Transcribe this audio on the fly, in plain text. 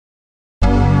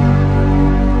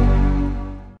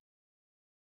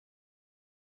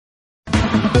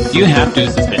You have to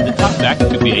suspend the talkback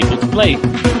to be able to play.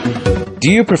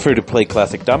 Do you prefer to play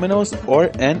classic dominoes or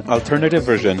an alternative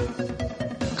version?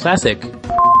 Classic.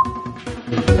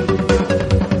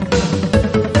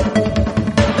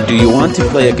 Do you want to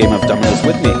play a game of dominoes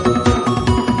with me?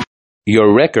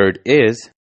 Your record is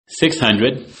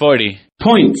 640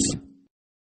 points.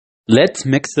 Let's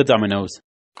mix the dominoes.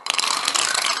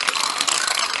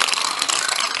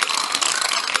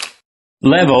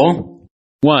 Level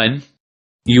 1.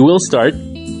 You will start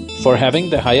for having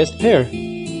the highest pair.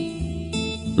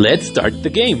 Let's start the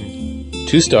game.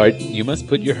 To start, you must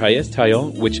put your highest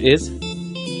tile, which is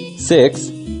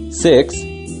 6, 6,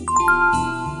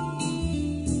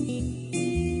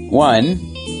 1,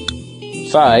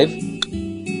 5,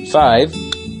 5,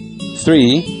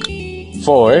 3,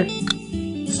 4,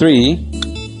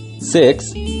 3,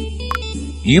 6.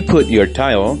 You put your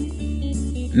tile.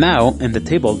 Now in the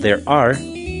table there are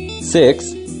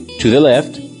 6 to the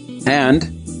left and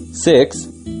 6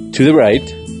 to the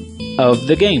right of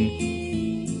the game.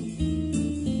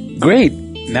 Great!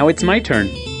 Now it's my turn.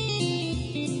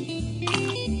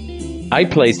 I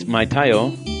placed my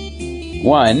tile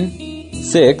 1,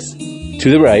 6 to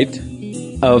the right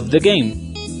of the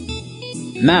game.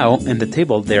 Now in the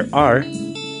table there are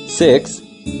 6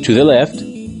 to the left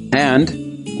and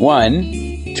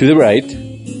 1 to the right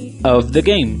of the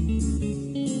game.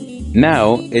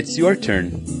 Now it's your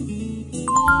turn.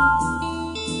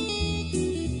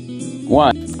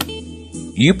 1.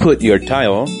 You put your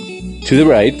tile to the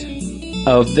right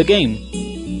of the game.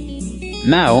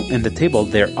 Now in the table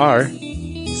there are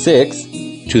 6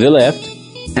 to the left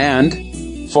and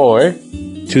 4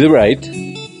 to the right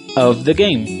of the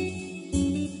game.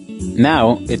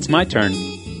 Now it's my turn.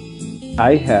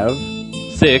 I have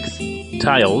 6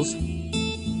 tiles.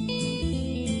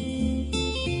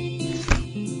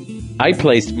 I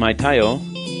placed my tile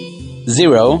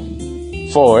 0,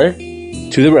 4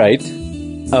 to the right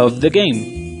of the game.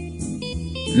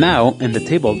 Now in the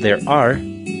table there are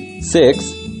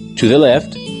 6 to the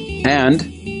left and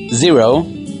 0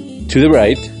 to the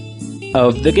right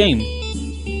of the game.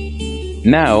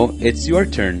 Now it's your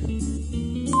turn.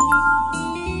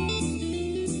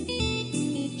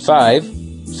 5,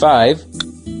 5,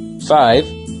 5,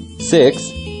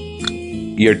 6.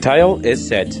 Your tile is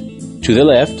set to the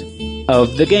left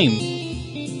of the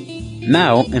game.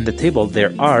 Now in the table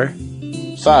there are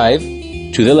 5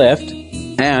 to the left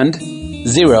and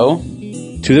 0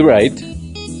 to the right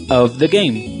of the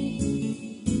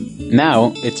game.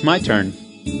 Now it's my turn.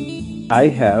 I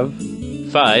have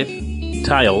 5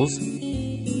 tiles.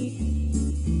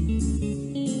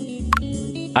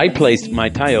 I placed my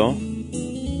tile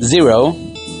 0,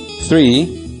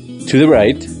 3 to the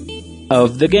right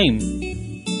of the game.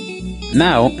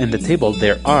 Now in the table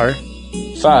there are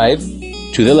 5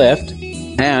 to the left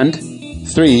and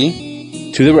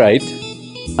 3 to the right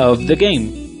of the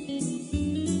game.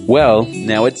 Well,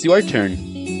 now it's your turn.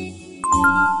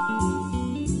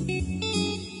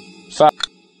 5.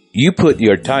 You put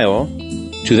your tile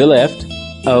to the left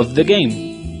of the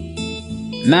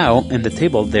game. Now in the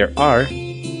table there are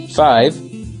 5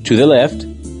 to the left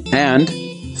and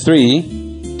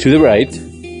 3 to the right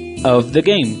of the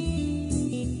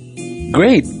game.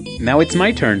 Great! Now it's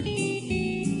my turn.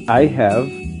 I have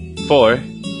 4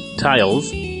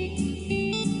 tiles.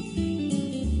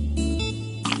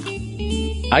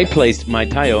 I placed my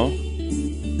tile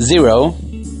 0,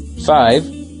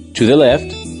 5 to the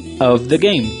left of the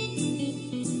game.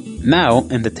 Now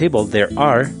in the table there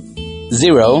are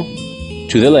 0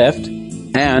 to the left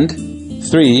and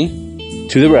 3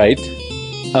 to the right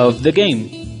of the game.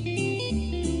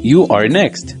 You are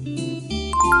next.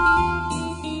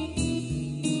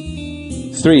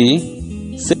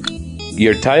 3, 6.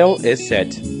 Your tile is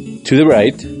set to the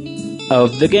right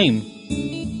of the game.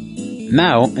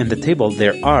 Now in the table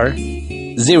there are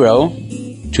 0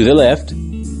 to the left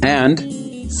and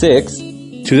 6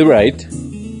 to the right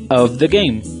of the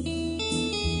game.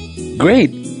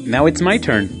 Great! Now it's my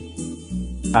turn.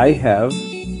 I have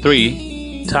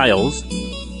 3 tiles.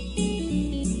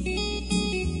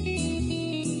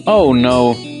 Oh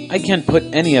no, I can't put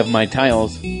any of my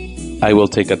tiles. I will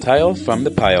take a tile from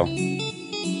the pile.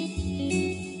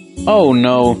 Oh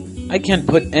no, I can't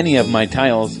put any of my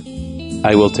tiles.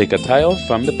 I will take a tile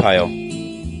from the pile.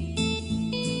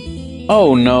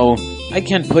 Oh no, I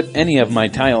can't put any of my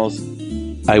tiles.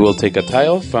 I will take a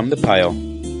tile from the pile.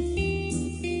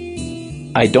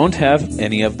 I don't have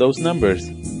any of those numbers.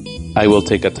 I will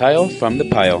take a tile from the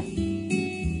pile.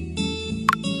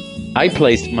 I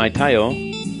placed my tile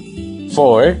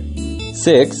 4,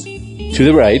 6 to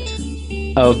the right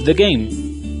of the game.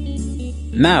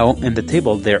 Now in the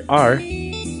table there are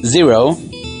 0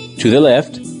 to the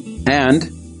left, and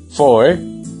 4.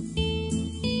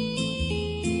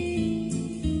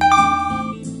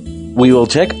 We will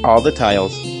check all the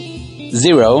tiles.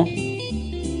 0.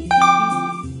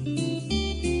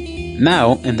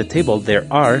 Now in the table there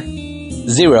are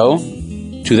 0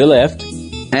 to the left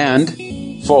and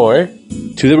 4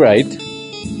 to the right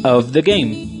of the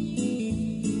game.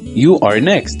 You are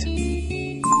next.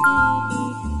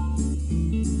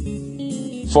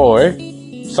 4,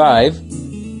 5.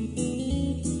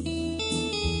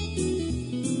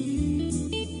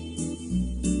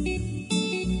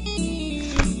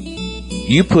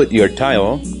 You put your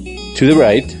tile to the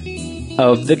right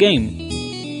of the game.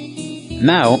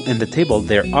 Now in the table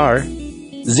there are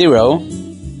 0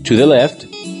 to the left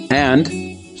and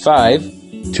 5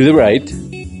 to the right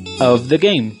of the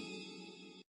game.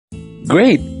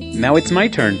 Great! Now it's my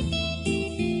turn.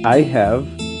 I have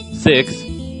 6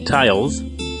 tiles.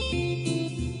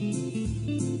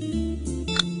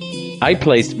 I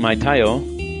placed my tile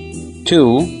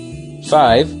 2,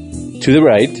 5 to the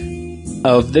right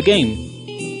of the game.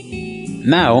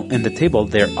 Now in the table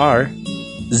there are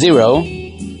 0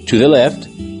 to the left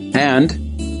and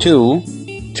 2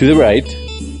 to the right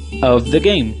of the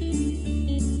game.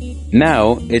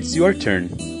 Now it's your turn.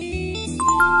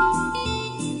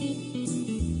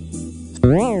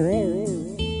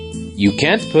 You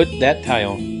can't put that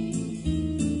tile.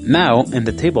 Now in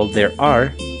the table there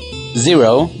are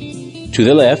 0 to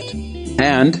the left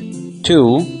and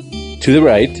 2 to the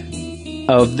right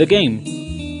of the game.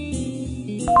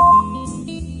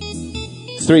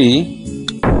 3.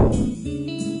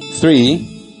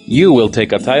 You will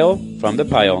take a tile from the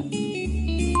pile.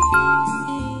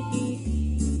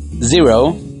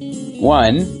 0,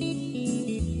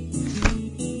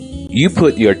 1. You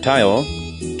put your tile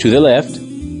to the left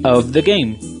of the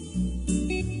game.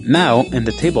 Now in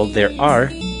the table there are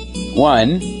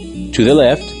 1 to the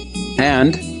left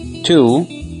and 2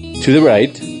 to the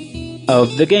right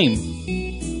of the game.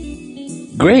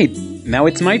 Great! Now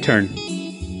it's my turn.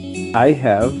 I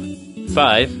have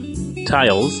 5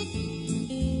 tiles.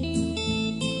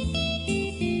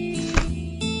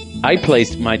 I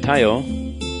placed my tile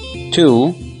 2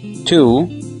 to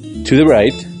the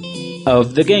right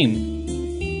of the game.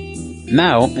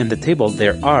 Now in the table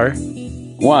there are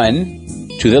 1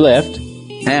 to the left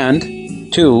and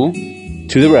 2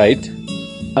 to the right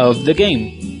of the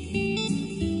game.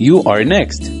 You are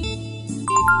next.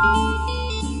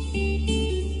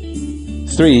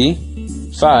 3,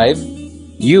 5.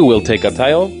 You will take a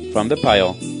tile from the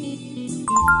pile.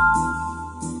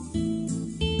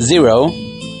 0,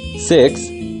 6.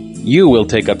 You will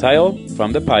take a tile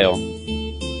from the pile.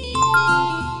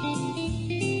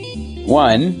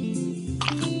 1.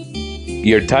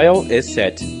 Your tile is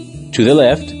set to the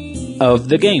left of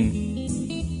the game.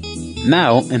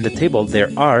 Now in the table there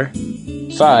are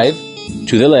 5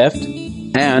 to the left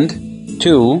and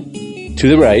 2 to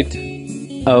the right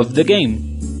of the game.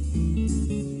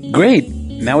 Great!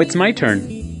 Now it's my turn.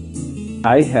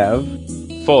 I have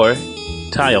 4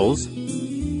 tiles.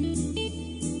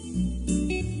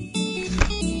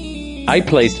 I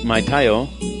placed my tile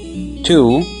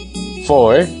 2,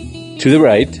 4 to the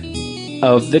right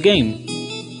of the game.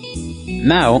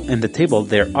 Now in the table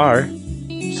there are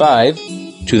 5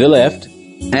 to the left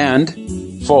and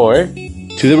 4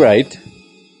 to the right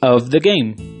of the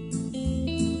game.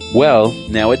 Well,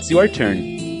 now it's your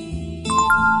turn.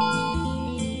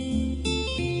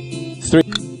 3.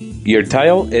 Your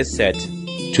tile is set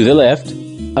to the left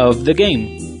of the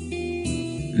game.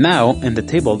 Now in the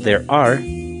table there are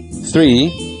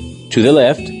 3 to the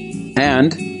left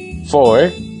and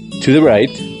 4 to the right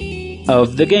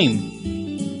of the game.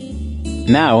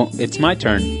 Now it's my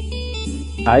turn.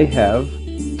 I have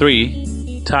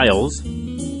 3 tiles.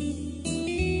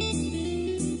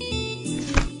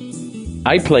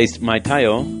 I placed my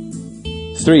tile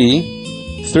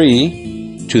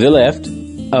 3 to the left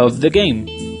of the game.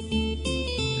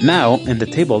 Now in the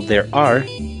table there are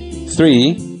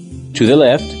 3 to the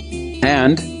left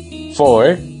and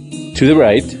 4 to the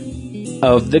right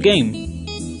of the game.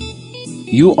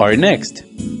 You are next.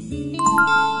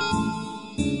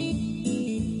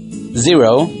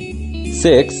 0,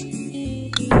 6.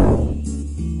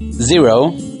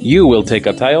 0. You will take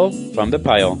a tile from the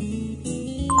pile.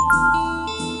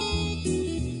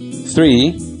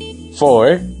 3,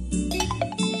 4.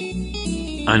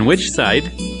 On which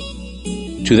side?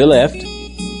 To the left,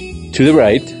 to the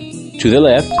right, to the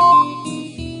left.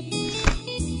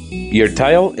 Your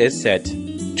tile is set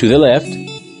to the left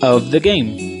of the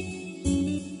game.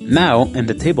 Now in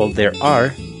the table there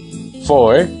are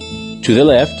 4 to the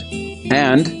left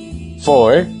and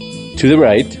 4 to the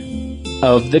right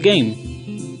of the game.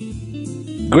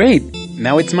 Great!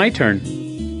 Now it's my turn.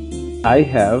 I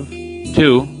have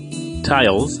 2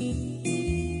 tiles.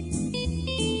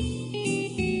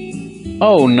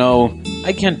 Oh no,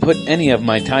 I can't put any of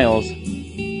my tiles.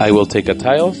 I will take a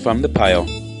tile from the pile.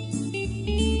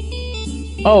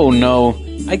 Oh no,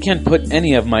 I can't put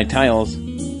any of my tiles.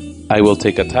 I will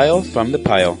take a tile from the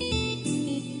pile.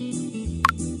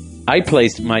 I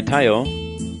placed my tile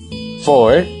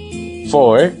 4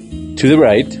 to the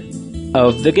right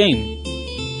of the game.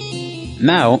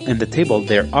 Now in the table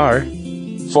there are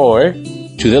 4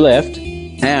 to the left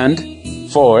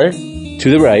and 4 to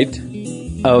the right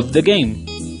of the game.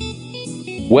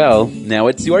 Well, now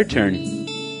it's your turn.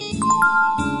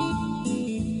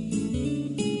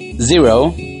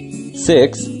 0,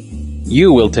 6.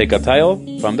 You will take a tile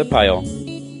from the pile.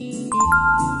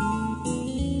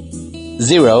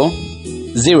 0,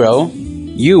 0.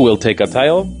 You will take a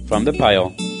tile from the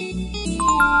pile.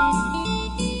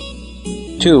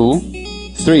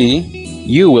 2, 3.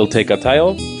 You will take a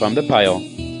tile from the pile.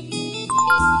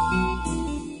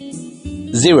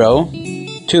 0,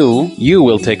 2. You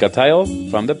will take a tile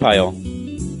from the pile.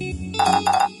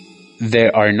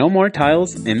 There are no more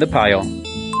tiles in the pile.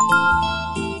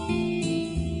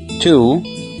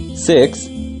 2, 6.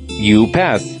 You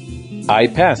pass. I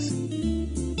pass.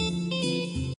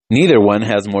 Neither one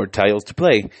has more tiles to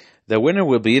play. The winner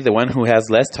will be the one who has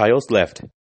less tiles left.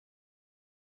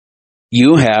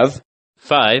 You have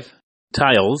 5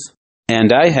 tiles.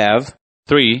 and I have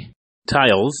 3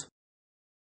 tiles.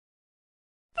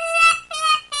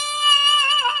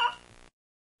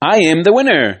 I am the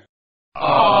winner!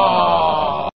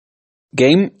 Aww.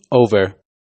 Game over.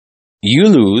 You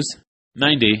lose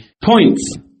 90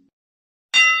 points.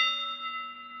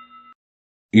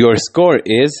 Your score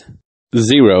is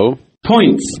 0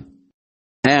 points.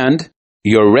 And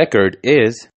your record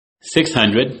is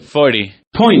 640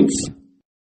 points.